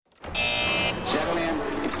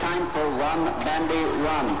It's time for Run, Bambi,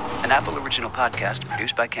 Run. An Apple original podcast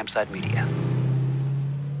produced by Campside Media.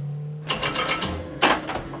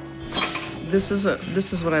 This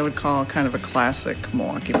is what I would call kind of a classic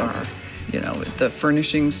Milwaukee bar. You know, the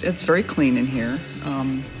furnishings, it's very clean in here.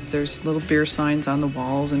 There's little beer signs on the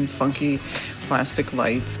walls and funky plastic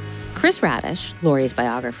lights. Chris Radish, Lori's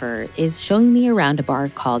biographer, is showing me around a bar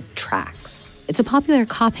called Trax. It's a popular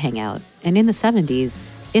cop hangout, and in the 70s,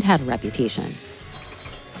 it had a reputation.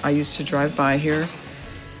 I used to drive by here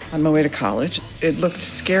on my way to college. It looked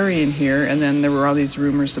scary in here, and then there were all these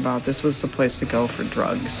rumors about this was the place to go for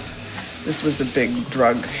drugs. This was a big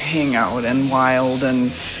drug hangout and wild,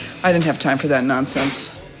 and I didn't have time for that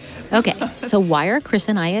nonsense. Okay, so why are Chris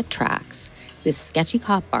and I at Trax, this sketchy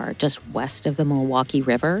cop bar just west of the Milwaukee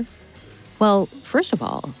River? Well, first of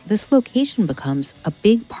all, this location becomes a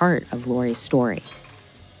big part of Lori's story.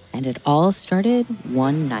 And it all started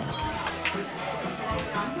one night.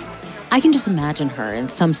 I can just imagine her in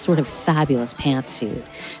some sort of fabulous pantsuit,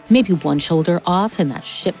 maybe one shoulder off in that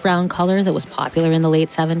shit brown color that was popular in the late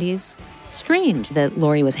 70s. Strange that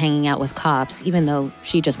Lori was hanging out with cops even though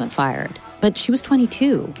she just been fired. But she was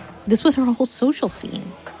 22. This was her whole social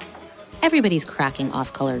scene. Everybody's cracking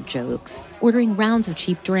off-color jokes, ordering rounds of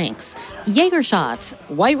cheap drinks, Jaeger shots,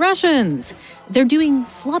 White Russians. They're doing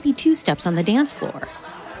sloppy two-steps on the dance floor.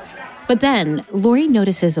 But then, Lori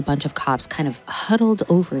notices a bunch of cops kind of huddled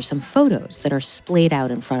over some photos that are splayed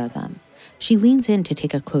out in front of them. She leans in to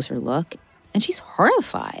take a closer look, and she's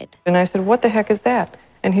horrified. And I said, "What the heck is that?"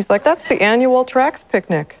 And he's like, "That's the annual Trax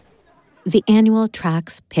picnic." The annual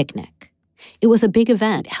Trax picnic. It was a big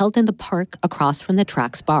event held in the park across from the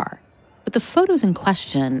Trax bar. But the photos in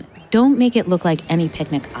question don't make it look like any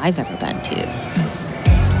picnic I've ever been to.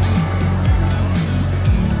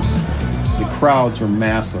 The crowds were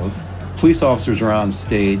massive. Police officers were on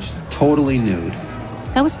stage, totally nude.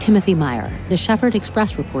 That was Timothy Meyer, the Shepherd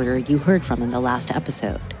Express reporter you heard from in the last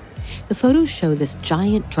episode. The photos show this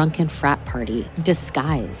giant drunken frat party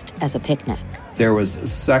disguised as a picnic. There was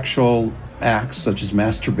sexual acts such as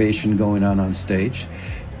masturbation going on stage.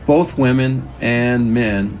 Both women and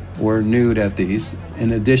men were nude at these.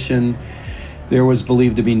 In addition, there was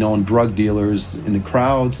believed to be known drug dealers in the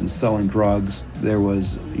crowds and selling drugs. There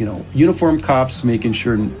was, uniformed cops making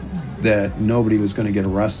sure that nobody was going to get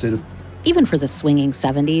arrested. Even for the swinging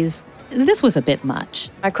 70s, this was a bit much.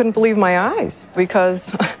 I couldn't believe my eyes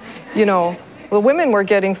because, the women were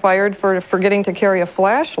getting fired for forgetting to carry a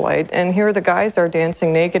flashlight, and here the guys are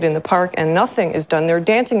dancing naked in the park, and nothing is done. They're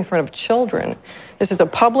dancing in front of children. This is a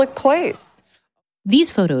public place. These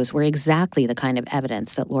photos were exactly the kind of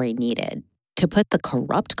evidence that Lori needed to put the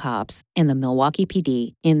corrupt cops in the Milwaukee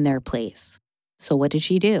PD in their place. So what did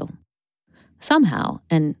she do? Somehow,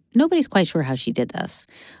 and nobody's quite sure how she did this,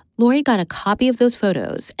 Lori got a copy of those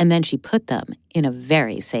photos and then she put them in a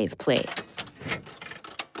very safe place.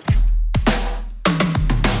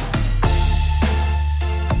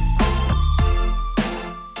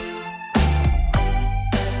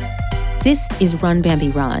 This is Run, Bambi,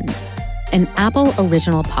 Run, an Apple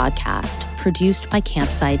original podcast produced by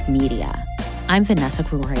Campside Media. I'm Vanessa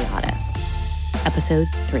Grigoriadis. Episode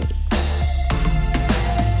 3.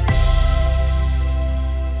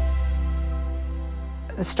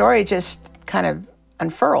 The story just kind of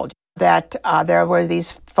unfurled that there were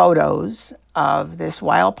these photos of this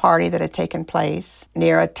wild party that had taken place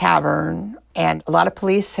near a tavern, and a lot of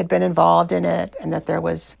police had been involved in it, and that there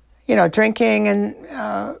was, drinking and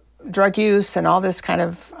drug use and all this kind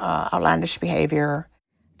of outlandish behavior.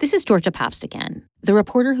 This is Georgia Pabst again, the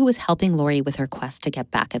reporter who was helping Lori with her quest to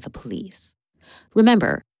get back at the police.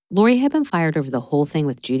 Remember, Lori had been fired over the whole thing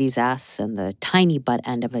with Judy's ass and the tiny butt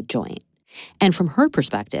end of a joint. And from her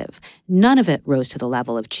perspective, none of it rose to the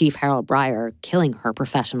level of Chief Harold Breyer killing her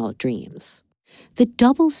professional dreams. The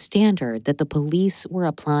double standard that the police were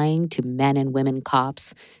applying to men and women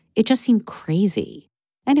cops, it just seemed crazy.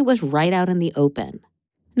 And it was right out in the open.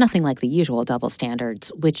 Nothing like the usual double standards,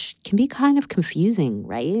 which can be kind of confusing,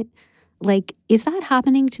 right? Like, is that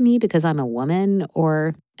happening to me because I'm a woman,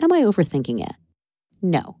 or am I overthinking it?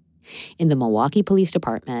 No. In the Milwaukee Police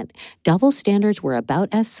Department, double standards were about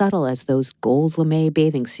as subtle as those gold lame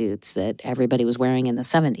bathing suits that everybody was wearing in the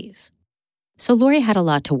 70s. So Lori had a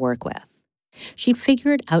lot to work with. She'd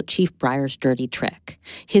figured out Chief Breyer's dirty trick,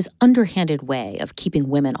 his underhanded way of keeping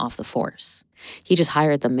women off the force. He just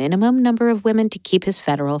hired the minimum number of women to keep his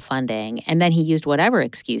federal funding, and then he used whatever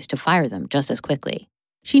excuse to fire them just as quickly.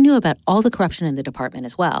 She knew about all the corruption in the department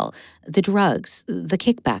as well, the drugs, the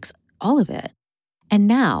kickbacks, all of it. And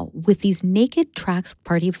now, with these naked Trax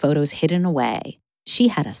party photos hidden away, she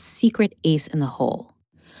had a secret ace in the hole.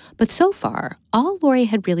 But so far, all Lori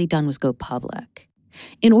had really done was go public.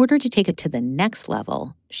 In order to take it to the next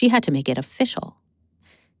level, she had to make it official.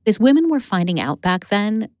 As women were finding out back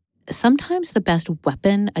then, sometimes the best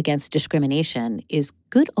weapon against discrimination is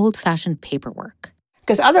good old-fashioned paperwork.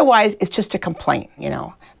 Because otherwise, it's just a complaint,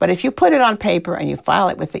 But if you put it on paper and you file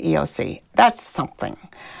it with the EOC, that's something.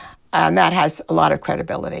 And that has a lot of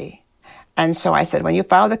credibility. And so I said, when you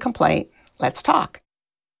file the complaint, let's talk.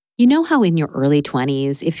 You know how in your early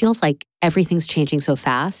 20s, it feels like everything's changing so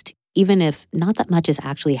fast, even if not that much is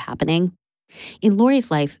actually happening? In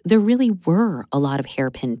Lori's life, there really were a lot of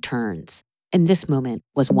hairpin turns, and this moment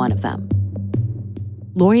was one of them.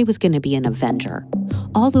 Lori was going to be an avenger.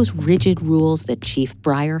 All those rigid rules that Chief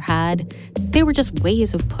Breyer had, they were just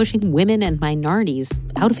ways of pushing women and minorities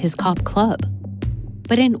out of his cop club.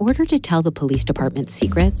 But in order to tell the police department's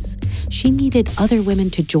secrets, she needed other women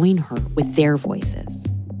to join her with their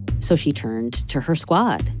voices. So she turned to her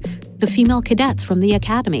squad, the female cadets from the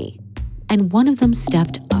academy, and one of them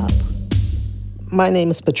stepped up. My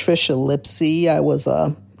name is Patricia Lipsey. I was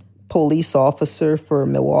a police officer for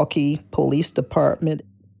Milwaukee Police Department.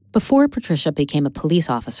 Before Patricia became a police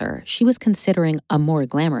officer, she was considering a more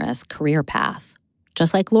glamorous career path,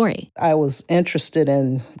 just like Lori. I was interested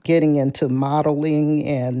in getting into modeling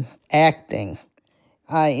and acting.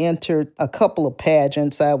 I entered a couple of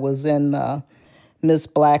pageants. I was in Miss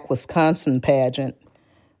Black Wisconsin pageant,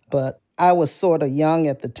 but I was sort of young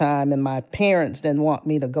at the time, and my parents didn't want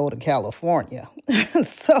me to go to California.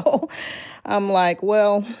 So I'm like,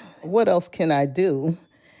 well, what else can I do?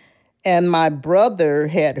 And my brother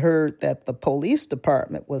had heard that the police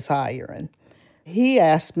department was hiring. He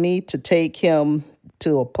asked me to take him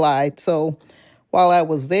to apply. So while I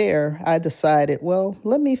was there, I decided, well,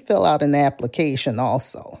 let me fill out an application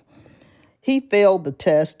also. He failed the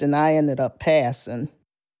test, and I ended up passing.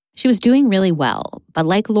 She was doing really well, but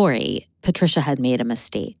like Lori, Patricia had made a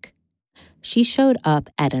mistake. She showed up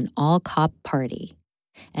at an all-cop party.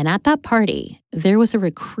 And at that party, there was a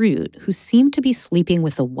recruit who seemed to be sleeping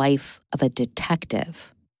with the wife of a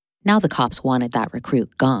detective. Now the cops wanted that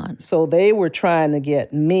recruit gone. So they were trying to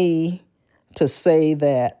get me to say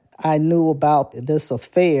that I knew about this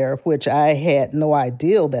affair, which I had no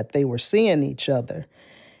idea that they were seeing each other.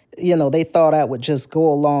 They thought I would just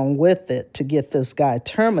go along with it to get this guy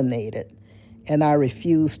terminated, and I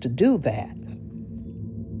refused to do that.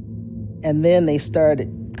 And then they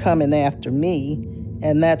started coming after me,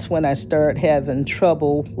 and that's when I started having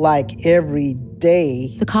trouble like every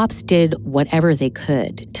day. The cops did whatever they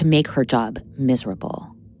could to make her job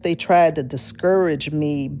miserable. They tried to discourage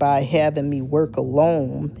me by having me work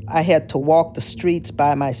alone. I had to walk the streets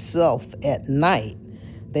by myself at night.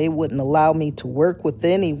 They wouldn't allow me to work with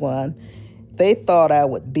anyone. They thought I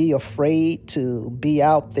would be afraid to be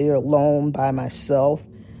out there alone by myself.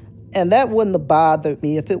 And that wouldn't have bothered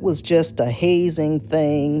me if it was just a hazing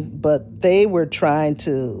thing, but they were trying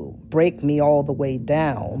to break me all the way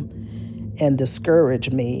down and discourage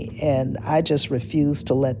me, and I just refused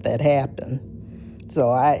to let that happen. So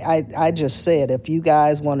I just said, if you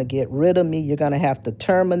guys want to get rid of me, you're going to have to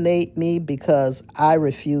terminate me because I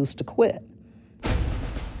refuse to quit.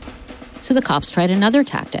 So the cops tried another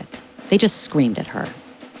tactic. They just screamed at her.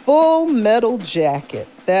 Full Metal Jacket.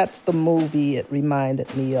 That's the movie it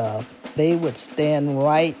reminded me of. They would stand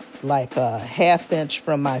right like a half inch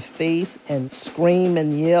from my face and scream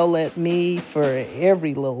and yell at me for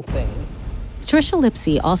every little thing. Patricia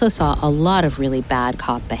Lipsey also saw a lot of really bad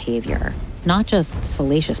cop behavior. Not just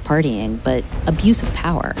salacious partying, but abuse of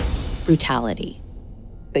power, brutality.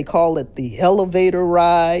 They call it the elevator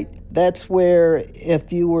ride. That's where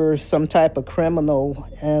if you were some type of criminal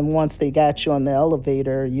and once they got you on the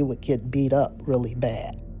elevator, you would get beat up really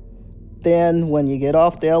bad. Then when you get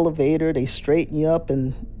off the elevator, they straighten you up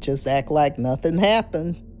and just act like nothing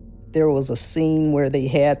happened. There was a scene where they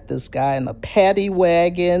had this guy in a paddy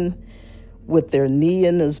wagon with their knee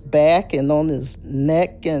in his back and on his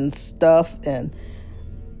neck and stuff. And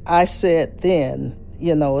I said then,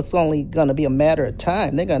 it's only going to be a matter of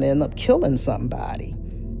time. They're going to end up killing somebody.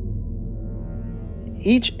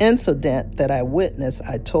 Each incident that I witnessed,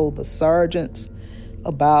 I told the sergeants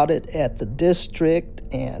about it at the district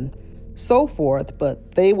and so forth,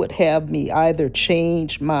 but they would have me either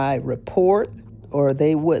change my report or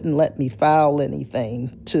they wouldn't let me file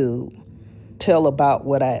anything to tell about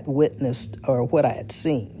what I had witnessed or what I had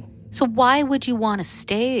seen. So why would you want to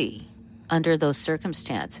stay under those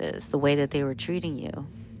circumstances, the way that they were treating you?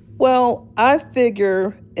 Well, I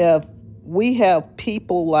figure if we have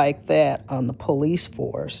people like that on the police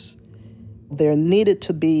force, there needed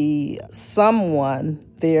to be someone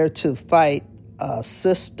there to fight a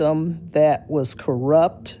system that was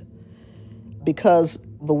corrupt because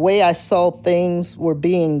the way I saw things were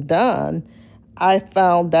being done, I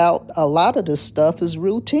found out a lot of this stuff is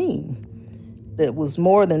routine. It was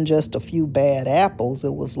more than just a few bad apples.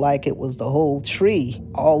 It was like it was the whole tree,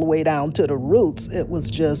 all the way down to the roots. It was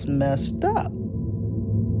just messed up.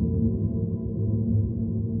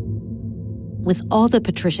 With all that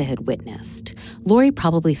Patricia had witnessed, Lori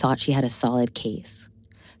probably thought she had a solid case.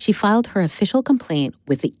 She filed her official complaint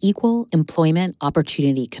with the Equal Employment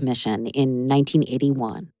Opportunity Commission in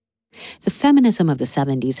 1981. The feminism of the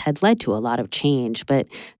 70s had led to a lot of change, but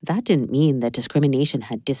that didn't mean that discrimination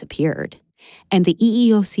had disappeared. And the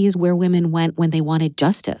EEOC is where women went when they wanted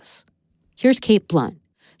justice. Here's Kate Blunt.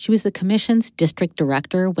 She was the commission's district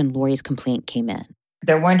director when Lori's complaint came in.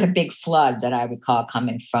 There weren't a big flood that I recall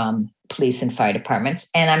coming from police and fire departments,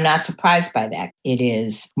 and I'm not surprised by that. It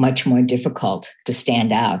is much more difficult to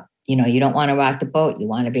stand out. You know, you don't want to rock the boat. You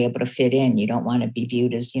want to be able to fit in. You don't want to be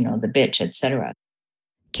viewed as, the bitch, etc.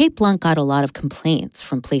 Kate Blunt got a lot of complaints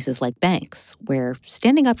from places like banks, where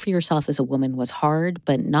standing up for yourself as a woman was hard,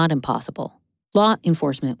 but not impossible. Law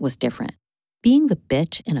enforcement was different. Being the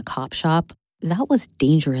bitch in a cop shop, that was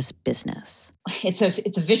dangerous business. It's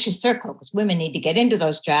a vicious circle because women need to get into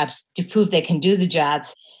those jobs to prove they can do the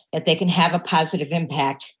jobs, that they can have a positive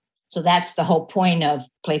impact. So that's the whole point of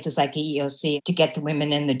places like EEOC, to get the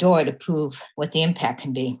women in the door to prove what the impact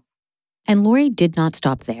can be. And Lori did not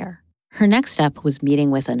stop there. Her next step was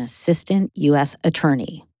meeting with an assistant U.S.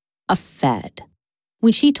 attorney, a Fed.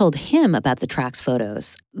 When she told him about the tracks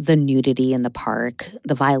photos, the nudity in the park,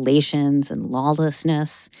 the violations and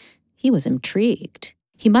lawlessness, he was intrigued.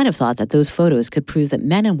 He might have thought that those photos could prove that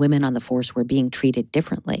men and women on the force were being treated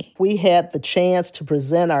differently. We had the chance to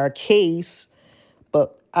present our case,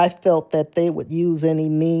 but I felt that they would use any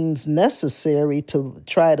means necessary to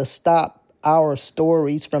try to stop our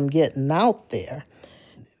stories from getting out there.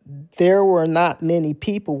 There were not many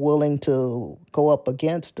people willing to go up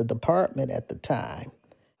against the department at the time.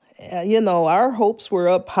 Our hopes were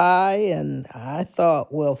up high, and I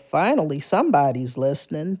thought, well, finally somebody's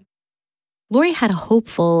listening. Lori had a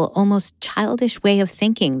hopeful, almost childish way of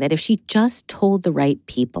thinking that if she just told the right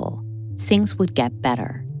people, things would get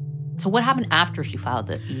better. So what happened after she filed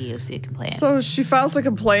the EEOC complaint? So she files the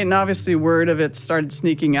complaint, and obviously word of it started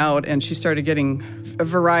sneaking out, and she started getting a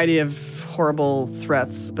variety of horrible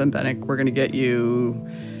threats. Benbenek, we're going to get you.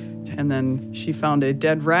 And then she found a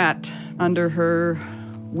dead rat under her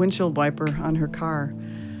windshield wiper on her car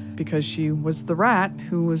because she was the rat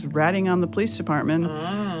who was ratting on the police department.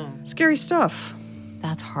 Oh. Scary stuff.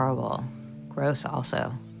 That's horrible. Gross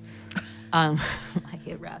also. I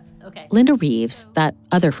hate rats. Okay. Linda Reeves, that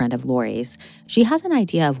other friend of Lori's, she has an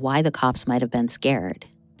idea of why the cops might have been scared.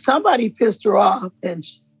 Somebody pissed her off, and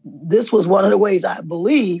this was one of the ways I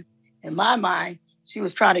believe, in my mind, she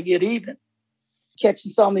was trying to get even,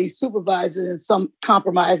 catching some of these supervisors in some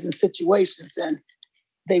compromising situations, and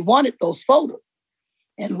they wanted those photos.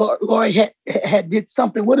 And Lori had did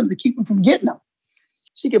something with them to keep them from getting them.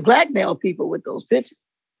 She could blackmail people with those pictures,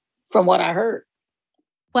 from what I heard.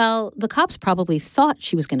 Well, the cops probably thought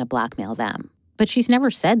she was going to blackmail them, but she's never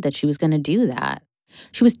said that she was going to do that.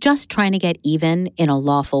 She was just trying to get even in a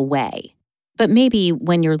lawful way. But maybe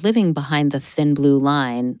when you're living behind the thin blue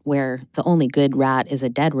line, where the only good rat is a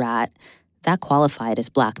dead rat, that qualified as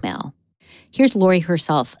blackmail. Here's Lori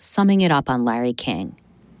herself summing it up on Larry King.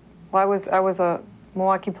 Well, I was a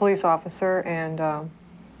Milwaukee police officer, and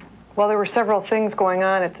there were several things going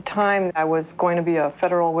on at the time. I was going to be a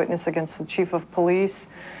federal witness against the chief of police.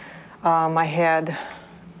 I had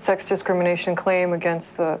sex discrimination claim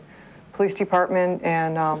against the police department,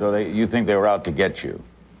 and So you think they were out to get you?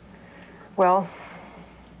 Well,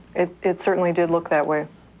 it certainly did look that way.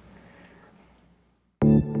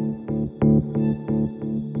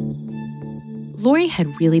 Lori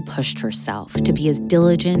had really pushed herself to be as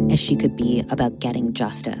diligent as she could be about getting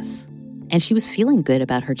justice. And she was feeling good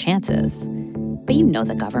about her chances. But you know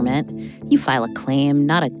the government. You file a claim,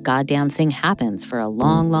 not a goddamn thing happens for a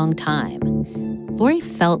long, long time. Lori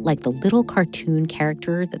felt like the little cartoon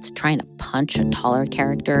character that's trying to punch a taller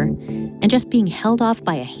character and just being held off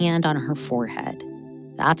by a hand on her forehead.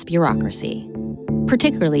 That's bureaucracy.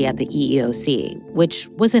 Particularly at the EEOC, which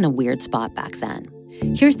was in a weird spot back then.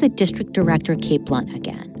 Here's the district director, Kate Blunt,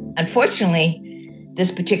 again. Unfortunately,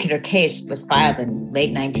 this particular case was filed in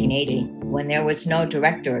late 1980 when there was no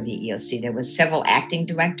director of the EEOC. There was several acting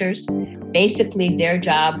directors. Basically, their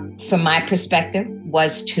job, from my perspective,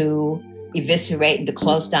 was to eviscerate and to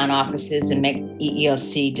close down offices and make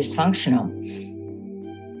EEOC dysfunctional.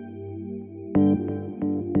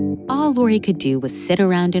 All Lori could do was sit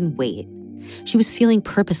around and wait. She was feeling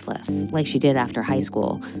purposeless, like she did after high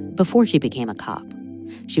school, before she became a cop.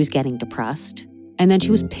 She was getting depressed, and then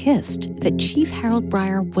she was pissed that Chief Harold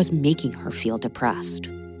Breyer was making her feel depressed.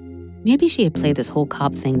 Maybe she had played this whole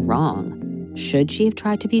cop thing wrong. Should she have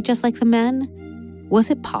tried to be just like the men? Was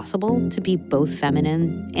it possible to be both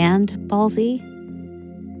feminine and ballsy?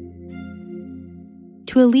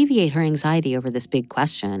 To alleviate her anxiety over this big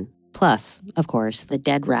question, plus, of course, the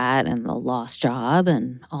dead rat and the lost job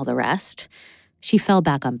and all the rest, she fell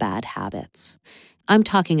back on bad habits. I'm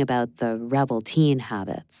talking about the rebel teen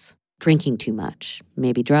habits. Drinking too much,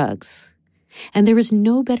 maybe drugs. And there was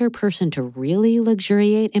no better person to really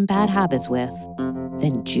luxuriate in bad habits with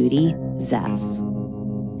than Judy Zess.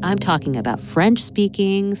 I'm talking about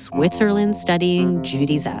French-speaking, Switzerland-studying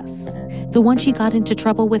Judy Zess, the one she got into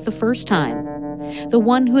trouble with the first time, the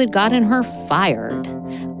one who had gotten her fired.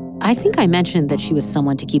 I think I mentioned that she was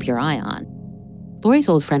someone to keep your eye on. Lori's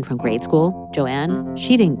old friend from grade school, Joanne,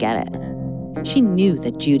 she didn't get it. She knew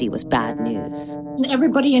that Judy was bad news.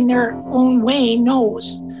 Everybody in their own way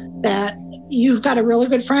knows that you've got a really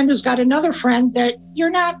good friend who's got another friend that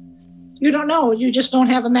you don't know. You just don't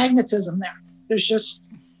have a magnetism there. There's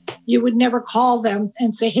just, you would never call them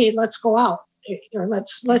and say, hey, let's go out or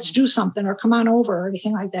let's do something or come on over or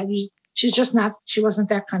anything like that. She wasn't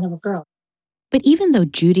that kind of a girl. But even though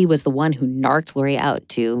Judy was the one who narked Lori out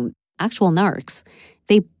to actual narcs,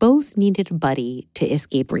 they both needed a buddy to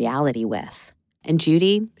escape reality with. And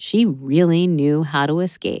Judy, she really knew how to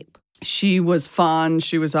escape. She was fun.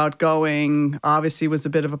 She was outgoing. Obviously was a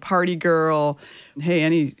bit of a party girl. Hey,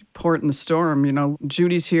 any port in the storm,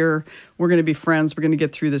 Judy's here. We're going to be friends. We're going to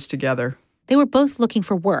get through this together. They were both looking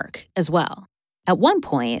for work as well. At one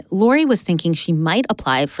point, Lori was thinking she might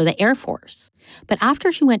apply for the Air Force. But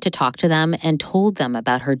after she went to talk to them and told them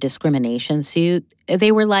about her discrimination suit,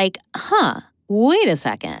 they were like, wait a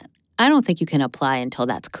second. I don't think you can apply until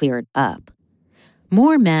that's cleared up.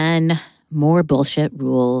 More men, more bullshit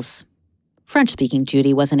rules. French-speaking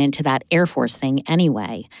Judy wasn't into that Air Force thing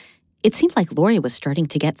anyway. It seemed like Lori was starting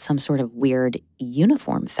to get some sort of weird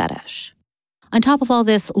uniform fetish. On top of all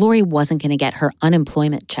this, Lori wasn't going to get her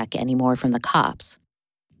unemployment check anymore from the cops.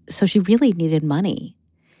 So she really needed money.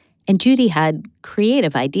 And Judy had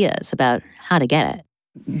creative ideas about how to get it.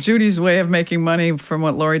 Judy's way of making money, from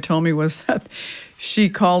what Lori told me, was that she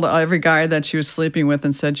called every guy that she was sleeping with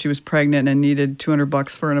and said she was pregnant and needed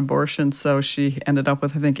 $200 for an abortion. So she ended up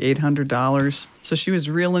with, I think, $800. So she was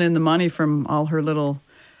reeling in the money from all her little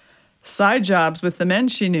side jobs with the men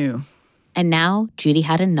she knew. And now Judy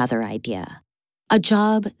had another idea. A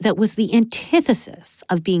job that was the antithesis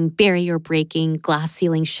of being barrier-breaking,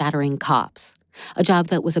 glass-ceiling-shattering cops. A job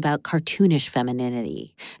that was about cartoonish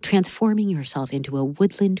femininity, transforming yourself into a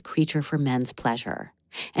woodland creature for men's pleasure.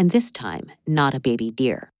 And this time, not a baby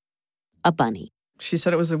deer. A bunny. She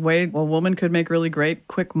said it was a way a woman could make really great,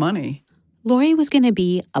 quick money. Lori was going to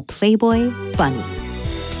be a Playboy bunny.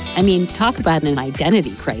 I mean, talk about an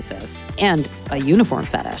identity crisis and a uniform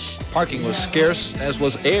fetish. Parking was scarce, as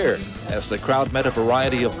was air, as the crowd met a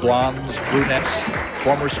variety of blondes, brunettes,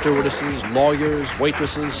 former stewardesses, lawyers,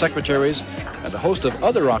 waitresses, secretaries, and a host of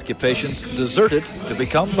other occupations deserted to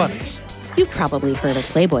become bunnies. You've probably heard of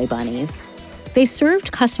Playboy bunnies. They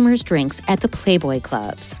served customers drinks at the Playboy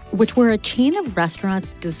Clubs, which were a chain of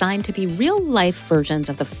restaurants designed to be real-life versions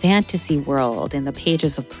of the fantasy world in the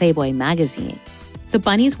pages of Playboy magazine. The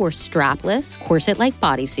bunnies wore strapless, corset-like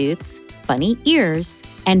bodysuits, bunny ears,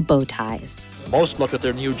 and bow ties. Most look at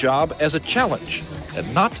their new job as a challenge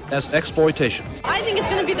and not as exploitation. I think it's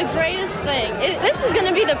going to be the greatest thing. This is going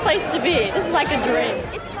to be the place to be. This is like a dream.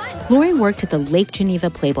 It's fun. Lori worked at the Lake Geneva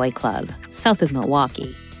Playboy Club, south of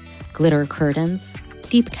Milwaukee. Glitter curtains,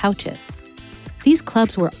 deep couches. These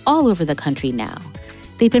clubs were all over the country now.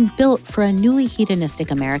 They'd been built for a newly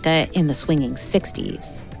hedonistic America in the swinging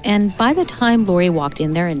 60s. And by the time Lori walked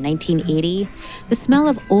in there in 1980, the smell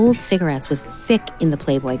of old cigarettes was thick in the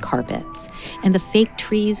Playboy carpets, and the fake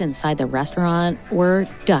trees inside the restaurant were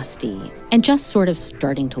dusty and just sort of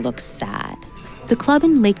starting to look sad. The club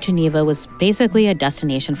in Lake Geneva was basically a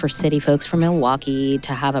destination for city folks from Milwaukee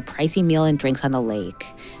to have a pricey meal and drinks on the lake.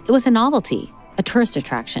 It was a novelty, a tourist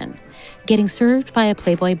attraction, getting served by a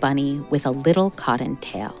Playboy bunny with a little cotton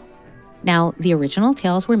tail. Now, the original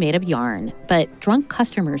tails were made of yarn, but drunk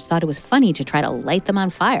customers thought it was funny to try to light them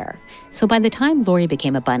on fire. So by the time Lori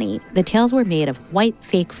became a bunny, the tails were made of white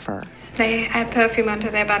fake fur. They add perfume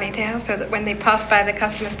onto their bunny tails so that when they pass by the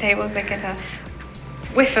customers' tables, they get a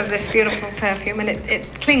whiff of this beautiful perfume, and it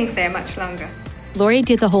clings there much longer. Lori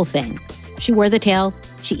did the whole thing. She wore the tail.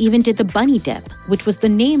 She even did the bunny dip, which was the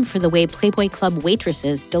name for the way Playboy Club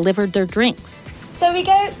waitresses delivered their drinks. So we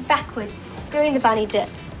go backwards. doing the bunny dip.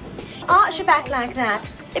 Arch your back like that.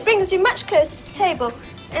 It brings you much closer to the table,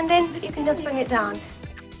 and then you can just bring it down.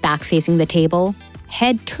 Back facing the table,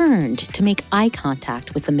 head turned to make eye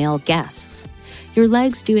contact with the male guests. Your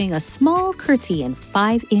legs doing a small curtsy in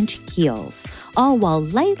 5-inch heels, all while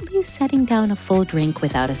lightly setting down a full drink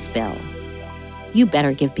without a spill. You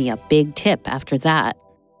better give me a big tip after that.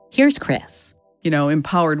 Here's Chris.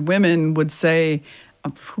 Empowered women would say,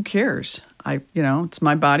 who cares? It's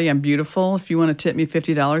my body. I'm beautiful. If you want to tip me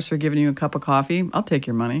 $50 for giving you a cup of coffee, I'll take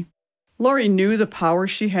your money. Lori knew the power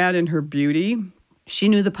she had in her beauty. She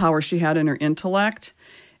knew the power she had in her intellect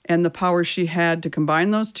and the power she had to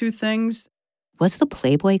combine those two things. Was the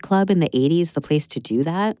Playboy Club in the 80s the place to do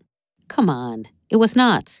that? Come on, it was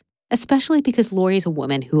not. Especially because Lori's a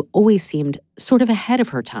woman who always seemed sort of ahead of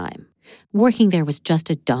her time. Working there was just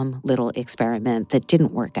a dumb little experiment that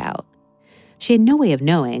didn't work out. She had no way of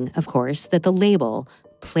knowing, of course, that the label,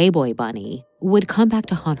 Playboy Bunny, would come back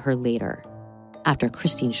to haunt her later, after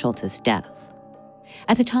Christine Schultz's death.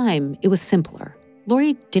 At the time, it was simpler.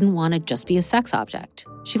 Lori didn't want to just be a sex object.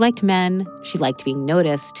 She liked men, she liked being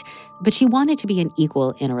noticed, but she wanted to be an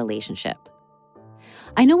equal in a relationship.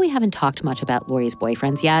 I know we haven't talked much about Lori's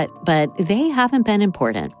boyfriends yet, but they haven't been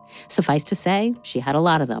important. Suffice to say, she had a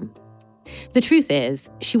lot of them. The truth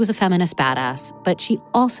is, she was a feminist badass, but she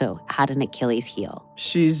also had an Achilles heel.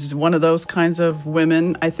 She's one of those kinds of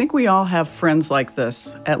women. I think we all have friends like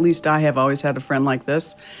this. At least I have always had a friend like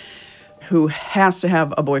this who has to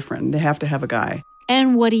have a boyfriend. They have to have a guy.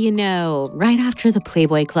 And what do you know? Right after the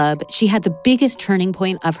Playboy Club, she had the biggest turning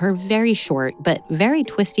point of her very short but very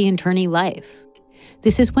twisty and turny life.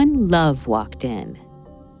 This is when love walked in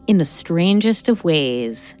the strangest of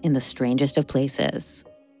ways, in the strangest of places.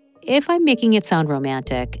 If I'm making it sound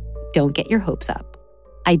romantic, don't get your hopes up.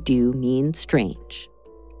 I do mean strange.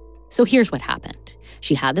 So here's what happened.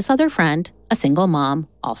 She had this other friend, a single mom,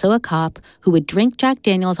 also a cop, who would drink Jack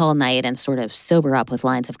Daniels all night and sort of sober up with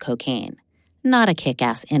lines of cocaine. Not a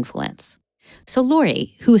kick-ass influence. So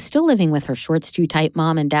Lori, who was still living with her shorts-too-tight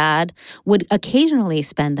mom and dad, would occasionally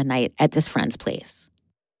spend the night at this friend's place.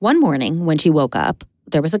 One morning, when she woke up,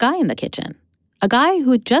 there was a guy in the kitchen. A guy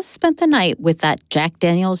who had just spent the night with that Jack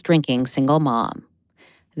Daniels drinking single mom.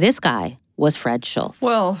 This guy was Fred Schultz.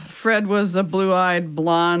 Well, Fred was a blue-eyed,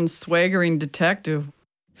 blonde, swaggering detective.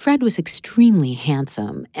 Fred was extremely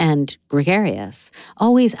handsome and gregarious,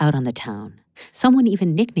 always out on the town. Someone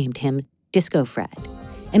even nicknamed him Disco Fred.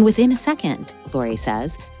 And within a second, Lori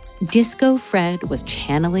says, Disco Fred was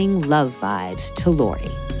channeling love vibes to Lori.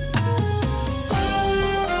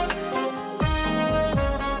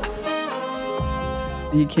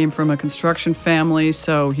 He came from a construction family,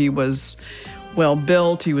 so he was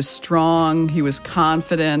well-built, he was strong, he was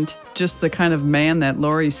confident, just the kind of man that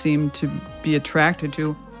Lori seemed to be attracted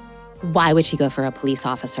to. Why would she go for a police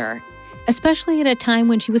officer? Especially at a time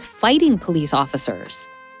when she was fighting police officers.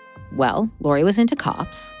 Well, Lori was into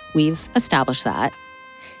cops. We've established that.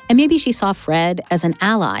 And maybe she saw Fred as an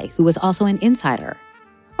ally who was also an insider.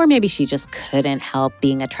 Or maybe she just couldn't help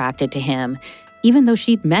being attracted to him, even though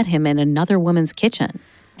she'd met him in another woman's kitchen.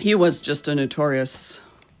 He was just a notorious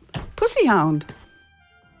pussy hound.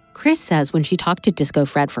 Chris says when she talked to Disco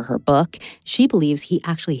Fred for her book, she believes he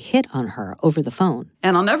actually hit on her over the phone.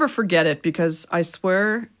 And I'll never forget it because I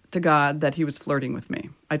swear to God that he was flirting with me.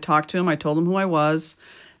 I talked to him. I told him who I was.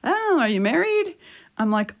 Oh, are you married? I'm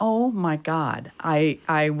like, oh my God.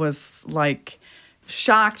 I was like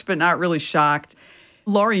shocked, but not really shocked.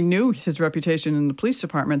 Lori knew his reputation in the police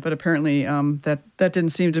department, but apparently that didn't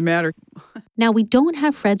seem to matter. Now, we don't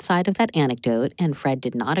have Fred's side of that anecdote, and Fred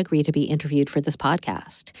did not agree to be interviewed for this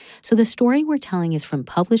podcast. So the story we're telling is from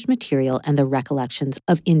published material and the recollections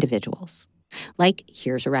of individuals. Like,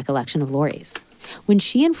 here's a recollection of Lori's. When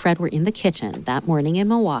she and Fred were in the kitchen that morning in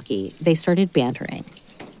Milwaukee, they started bantering.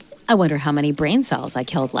 I wonder how many brain cells I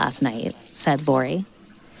killed last night, said Lori.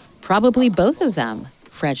 Probably both of them,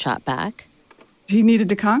 Fred shot back. He needed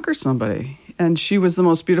to conquer somebody, and she was the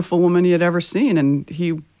most beautiful woman he had ever seen, and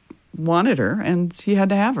he wanted her, and he had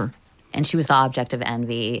to have her. And she was the object of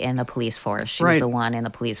envy in the police force. She was the one in the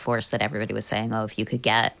police force that everybody was saying, oh, if you could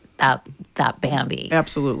get that Bambi.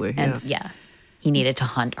 Absolutely, and he needed to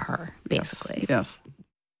hunt her, basically. Yes.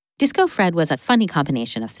 Disco Fred was a funny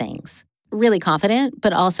combination of things. Really confident,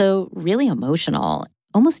 but also really emotional,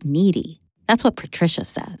 almost needy. That's what Patricia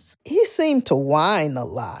says. He seemed to whine a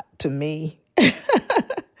lot to me.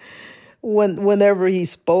 Whenever he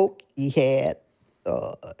spoke, he had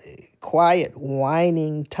a quiet,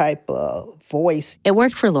 whining type of voice. It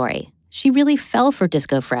worked for Lori. She really fell for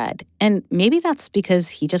Disco Fred, and maybe that's because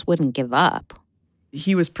he just wouldn't give up.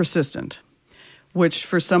 He was persistent. which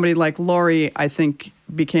for somebody like Lori, I think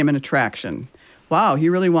became an attraction. Wow, he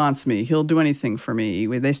really wants me. He'll do anything for me.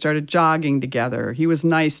 They started jogging together. He was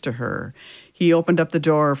nice to her. He opened up the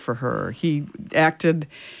door for her. He acted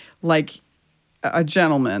like a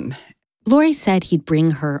gentleman. Lori said he'd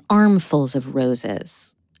bring her armfuls of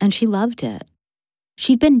roses, and she loved it.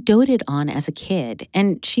 She'd been doted on as a kid,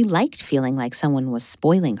 and she liked feeling like someone was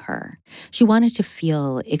spoiling her. She wanted to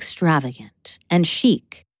feel extravagant and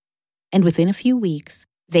chic. And within a few weeks,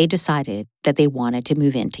 they decided that they wanted to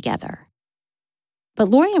move in together. But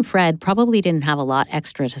Lori and Fred probably didn't have a lot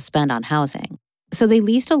extra to spend on housing, so they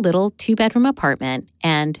leased a little 2-bedroom apartment,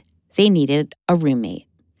 and they needed a roommate.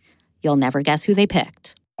 You'll never guess who they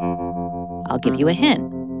picked. I'll give you a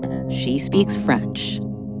hint. She speaks French.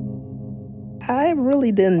 I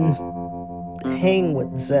really didn't hang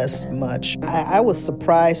with Zest much. I was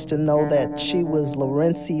surprised to know that she was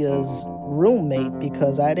Laurencia's roommate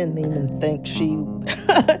because I didn't even think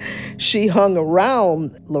she hung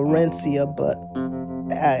around Laurencia, but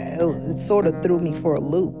it sort of threw me for a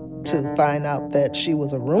loop to find out that she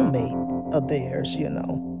was a roommate of theirs, you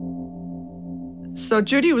know. So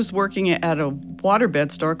Judy was working at a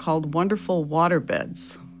waterbed store called Wonderful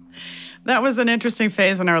Waterbeds. That was an interesting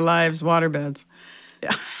phase in our lives, waterbeds.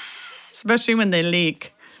 Yeah. Especially when they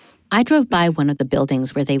leak. I drove by one of the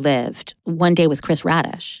buildings where they lived one day with Chris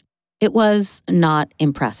Radish. It was not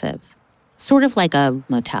impressive. Sort of like a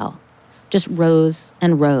motel. Just rows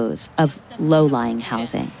and rows of low-lying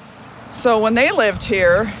housing. So when they lived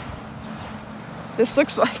here, this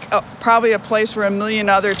looks like probably a place where a million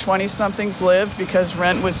other 20-somethings lived because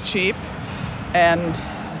rent was cheap and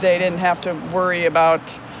they didn't have to worry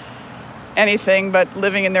about anything but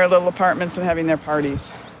living in their little apartments and having their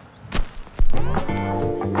parties.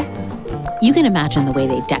 You can imagine the way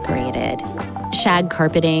they decorated. Shag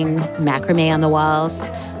carpeting, macrame on the walls,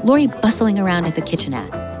 Lori bustling around at the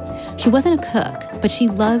kitchenette. She wasn't a cook, but she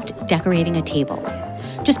loved decorating a table,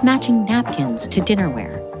 just matching napkins to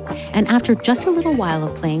dinnerware. And after just a little while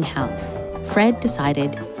of playing house, Fred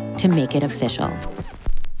decided to make it official.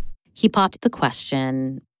 He popped the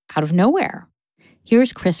question out of nowhere.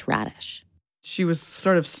 Here's Chris Radish. She was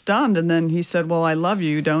sort of stunned, and then he said, well, I love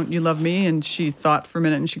you. Don't you love me? And she thought for a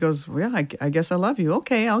minute, and she goes, well, I guess I love you.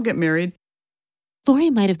 Okay, I'll get married.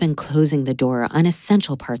 Lori might have been closing the door on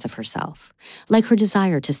essential parts of herself, like her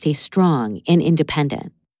desire to stay strong and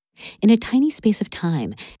independent. In a tiny space of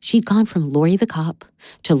time, she'd gone from Lori the cop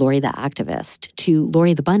to Lori the activist to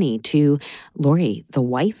Lori the bunny to Lori the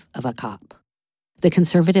wife of a cop. The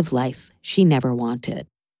conservative life she never wanted.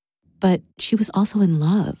 But she was also in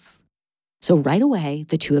love. So right away,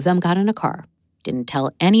 the two of them got in a car, didn't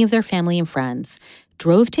tell any of their family and friends,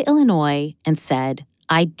 drove to Illinois and said,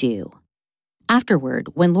 I do. Afterward,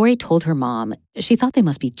 when Lori told her mom, she thought they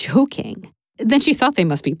must be joking. Then she thought they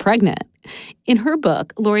must be pregnant. In her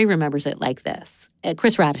book, Lori remembers it like this.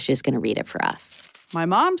 Chris Radish is going to read it for us. My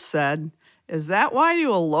mom said, is that why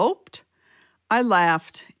you eloped? I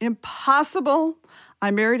laughed. Impossible.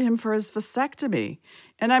 I married him for his vasectomy.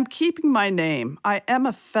 And I'm keeping my name. I am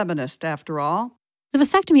a feminist, after all. The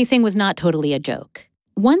vasectomy thing was not totally a joke.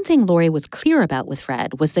 One thing Lori was clear about with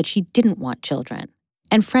Fred was that she didn't want children.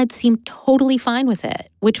 And Fred seemed totally fine with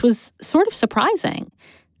it, which was sort of surprising.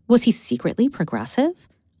 Was he secretly progressive?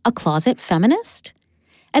 A closet feminist?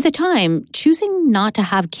 At the time, choosing not to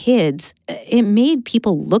have kids, it made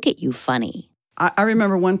people look at you funny. I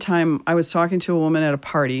remember one time I was talking to a woman at a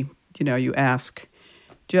party. You know, you ask,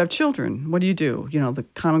 do you have children? What do you do? You know, the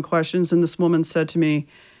common questions. And this woman said to me,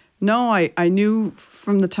 no, I knew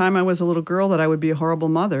from the time I was a little girl that I would be a horrible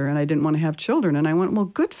mother and I didn't want to have children. And I went, well,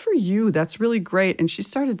 good for you. That's really great. And she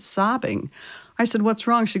started sobbing. I said, what's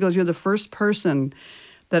wrong? She goes, you're the first person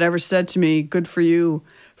that ever said to me, good for you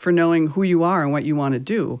for knowing who you are and what you want to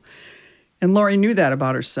do. And Lori knew that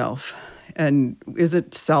about herself. And is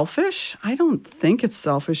it selfish? I don't think it's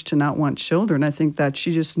selfish to not want children. I think that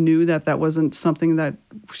she just knew that that wasn't something that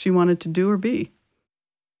she wanted to do or be.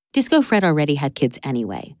 Disco Fred already had kids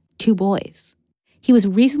anyway, 2 boys. He was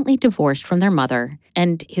recently divorced from their mother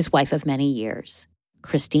and his wife of many years,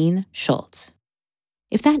 Christine Schultz.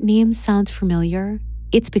 If that name sounds familiar,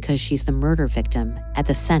 it's because she's the murder victim at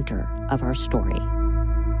the center of our story.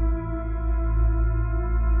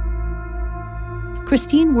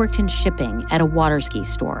 Christine worked in shipping at a water ski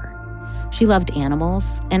store. She loved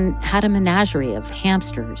animals and had a menagerie of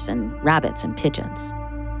hamsters and rabbits and pigeons.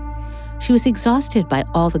 She was exhausted by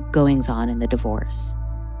all the goings-on in the divorce.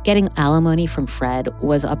 Getting alimony from Fred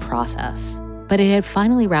was a process, but it had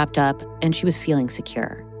finally wrapped up and she was feeling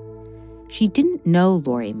secure. She didn't know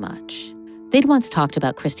Lori much, They'd once talked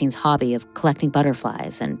about Christine's hobby of collecting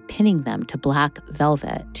butterflies and pinning them to black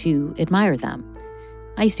velvet to admire them.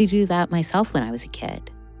 I used to do that myself when I was a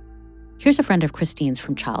kid. Here's a friend of Christine's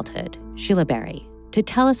from childhood, Sheila Berry, to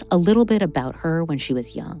tell us a little bit about her when she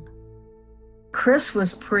was young. Chris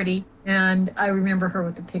was pretty, and I remember her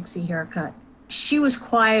with the pixie haircut. She was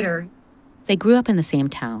quieter. They grew up in the same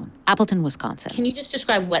town, Appleton, Wisconsin. Can you just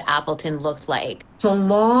describe what Appleton looked like? It's a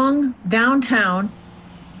long downtown,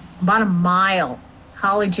 about a mile,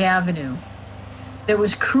 College Avenue, that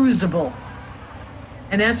was cruisable.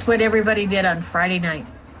 And that's what everybody did on Friday night.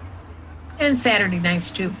 And Saturday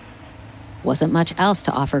nights, too. Wasn't much else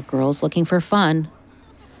to offer girls looking for fun.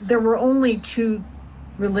 There were only two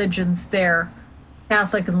religions there,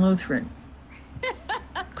 Catholic and Lutheran.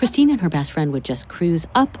 Christine and her best friend would just cruise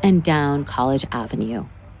up and down College Avenue.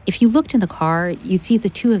 If you looked in the car, you'd see the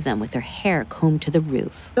two of them with their hair combed to the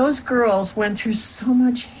roof. Those girls went through so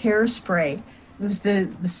much hairspray. It was the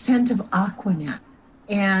scent of Aquanet.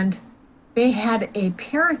 And they had a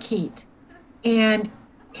parakeet. And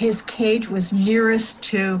his cage was nearest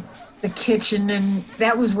to the kitchen, and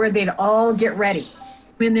that was where they'd all get ready.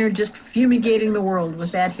 And they're just fumigating the world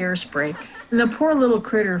with that hairspray. And the poor little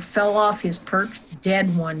critter fell off his perch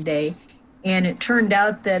dead one day, and it turned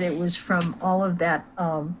out that it was from all of that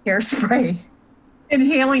hairspray.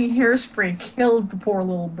 Inhaling hairspray killed the poor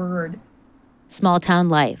little bird. Small town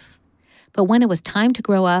life. But when it was time to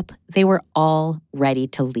grow up, they were all ready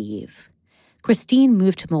to leave. Christine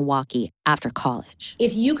moved to Milwaukee after college.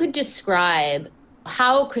 If you could describe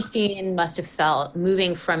how Christine must have felt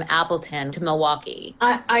moving from Appleton to Milwaukee.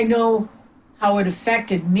 I know how it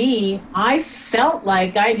affected me. I felt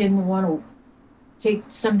like I didn't want to take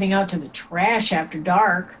something out to the trash after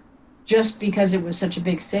dark just because it was such a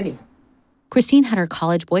big city. Christine had her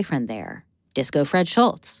college boyfriend there, Disco Fred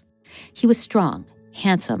Schultz. He was strong,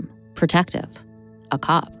 handsome, protective, a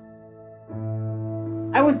cop.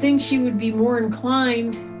 I would think she would be more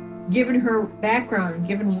inclined, given her background,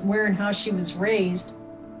 given where and how she was raised,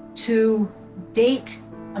 to date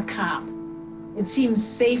a cop. It seems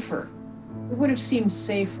safer. It would have seemed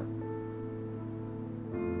safer.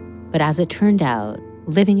 But as it turned out,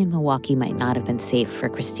 living in Milwaukee might not have been safe for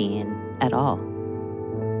Christine at all.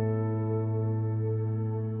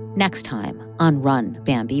 Next time on Run,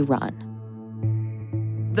 Bambi, Run.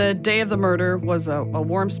 The day of the murder was a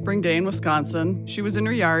warm spring day in Wisconsin. She was in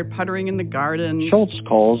her yard, puttering in the garden. Schultz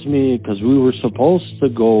calls me because we were supposed to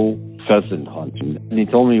go pheasant hunting. And he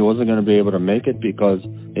told me he wasn't going to be able to make it because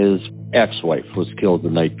his ex-wife was killed the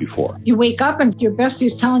night before. You wake up and your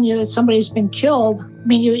bestie's telling you that somebody's been killed. I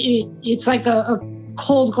mean, it's like a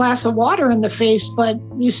cold glass of water in the face, but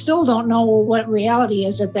you still don't know what reality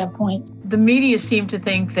is at that point. The media seemed to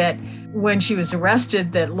think that when she was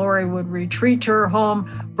arrested, that Lori would retreat to her home,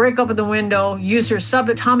 break open the window, use her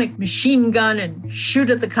subatomic machine gun, and shoot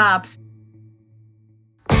at the cops.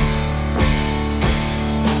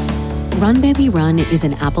 Run, Bambi, Run is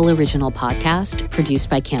an Apple original podcast produced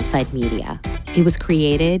by Campside Media. It was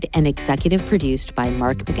created and executive produced by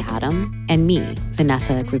Mark McAdam and me,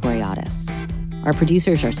 Vanessa Grigoriadis. Our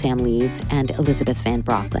producers are Sam Leeds and Elizabeth Van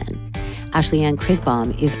Brocklin. Ashley Ann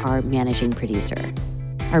Krigbaum is our managing producer.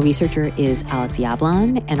 Our researcher is Alex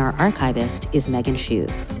Yablon, and our archivist is Megan Shuve.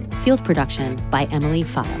 Field production by Emily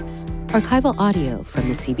Files. Archival audio from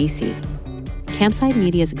the CBC. Campside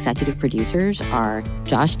Media's executive producers are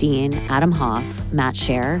Josh Dean, Adam Hoff, Matt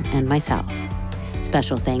Scher, and myself.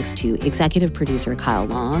 Special thanks to executive producer Kyle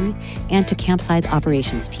Long and to Campside's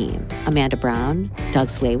operations team, Amanda Brown, Doug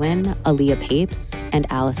Slaywin, Aaliyah Papes, and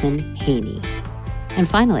Allison Haney. And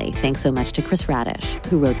finally, thanks so much to Chris Radish,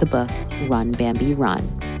 who wrote the book Run, Bambi, Run.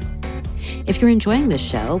 If you're enjoying this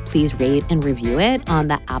show, please rate and review it on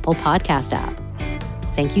the Apple Podcast app.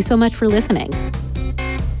 Thank you so much for listening.